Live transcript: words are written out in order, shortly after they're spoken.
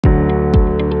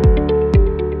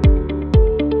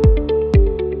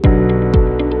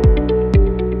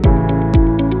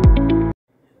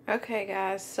Okay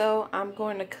guys, so I'm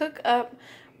going to cook up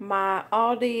my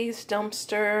ALDI'S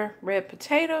dumpster red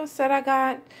potatoes that I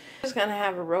got. I'm just going to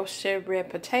have a roasted red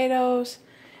potatoes.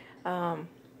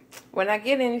 When I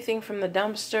get anything from the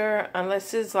dumpster,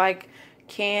 unless it's like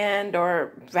canned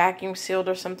or vacuum sealed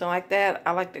or something like that,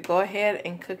 I like to go ahead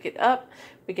and cook it up.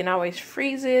 We can always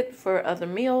freeze it for other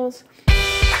meals.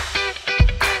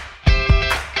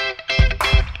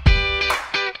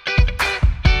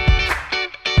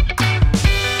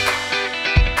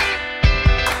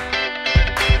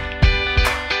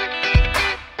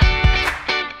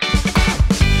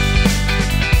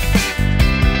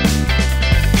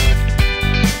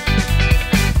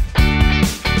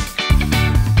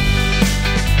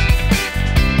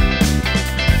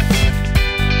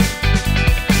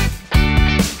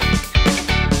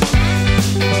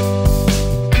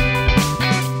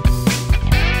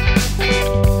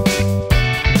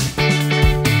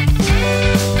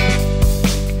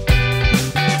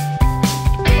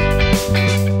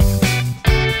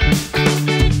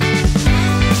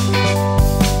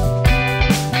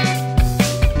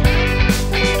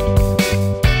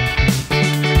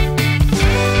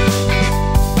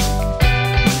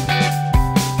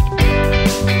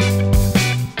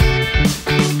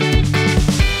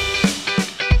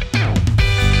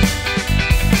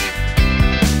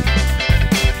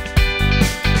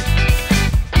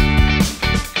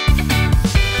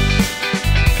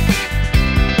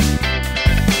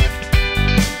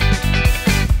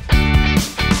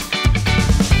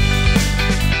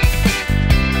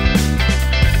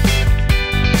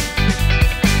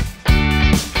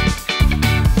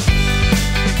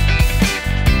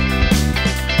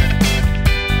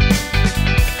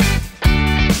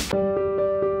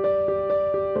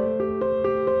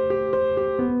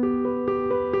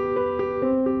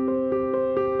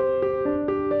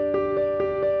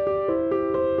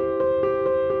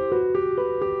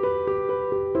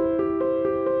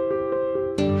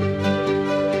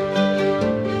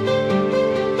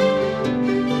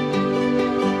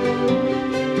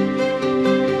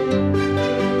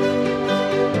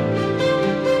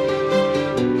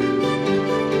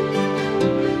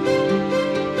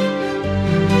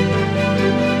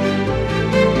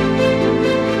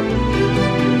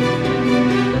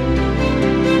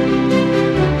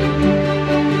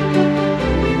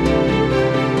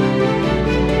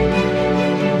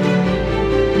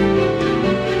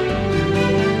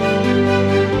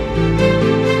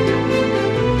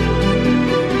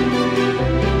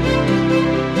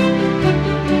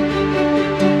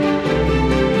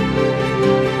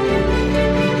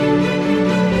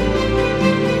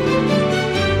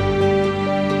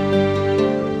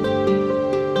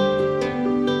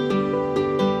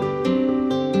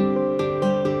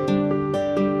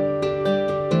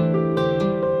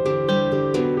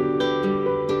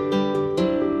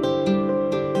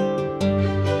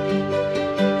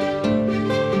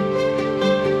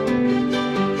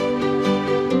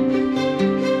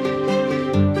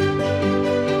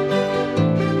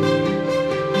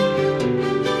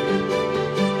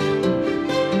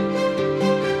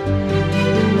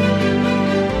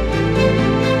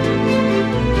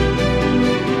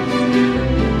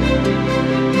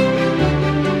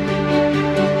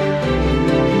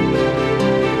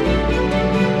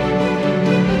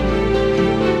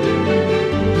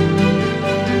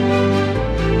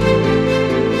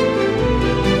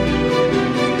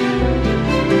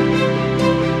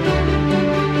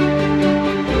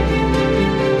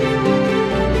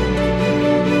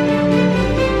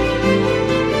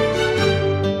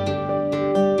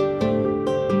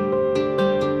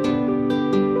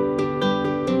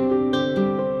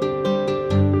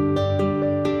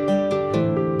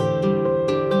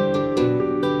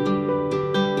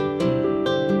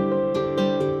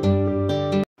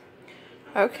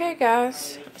 Okay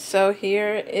guys, so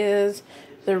here is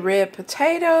the red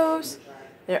potatoes.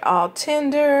 They're all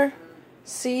tender,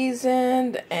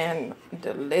 seasoned, and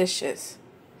delicious.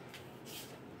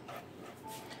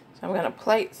 So I'm going to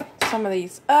plate some of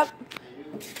these up.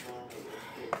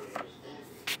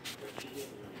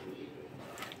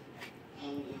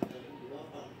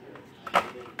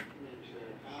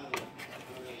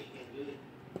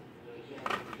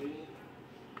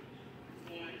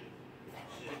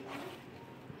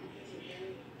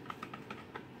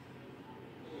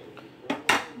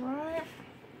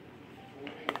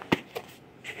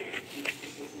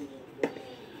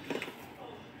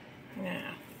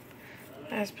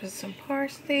 Let's put some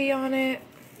parsley on it.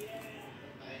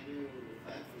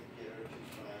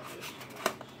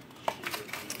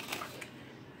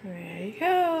 There you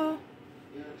go.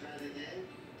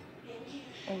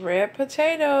 Red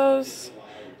potatoes.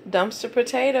 dumpster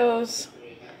potatoes.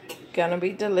 Gonna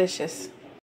be delicious.